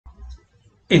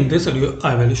In this video,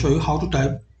 I will show you how to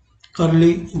type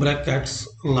curly brackets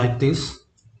like this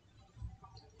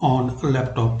on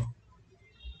laptop.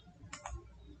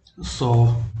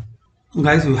 So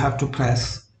guys, you have to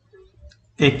press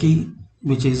a key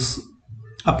which is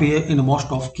appear in most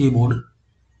of keyboard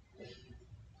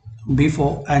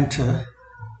before enter.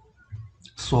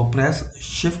 So press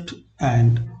shift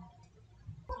and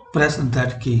press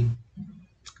that key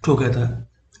together.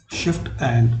 Shift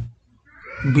and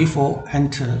before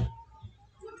enter,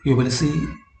 you will see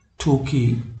two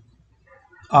key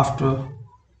after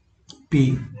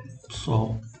P.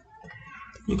 So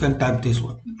you can type this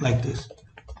one like this.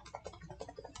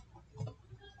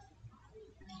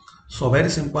 So very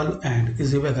simple and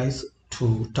easy way guys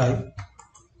to type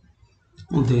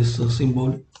this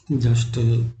symbol. Just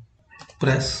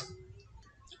press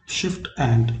shift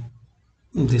and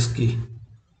this key.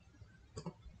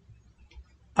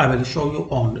 I will show you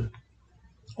on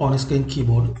screen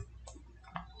keyboard.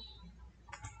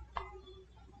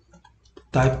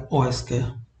 Type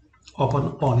OSK, open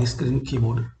on screen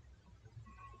keyboard.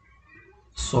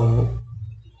 So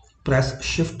press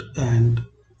shift and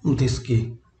this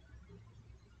key.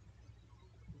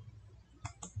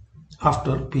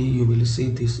 After P you will see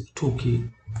this two key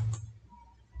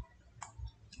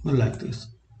like this.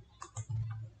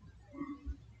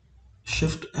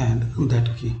 Shift and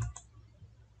that key.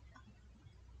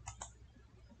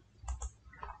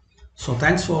 So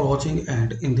thanks for watching,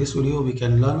 and in this video we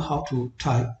can learn how to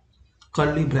type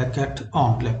curly bracket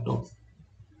on laptop.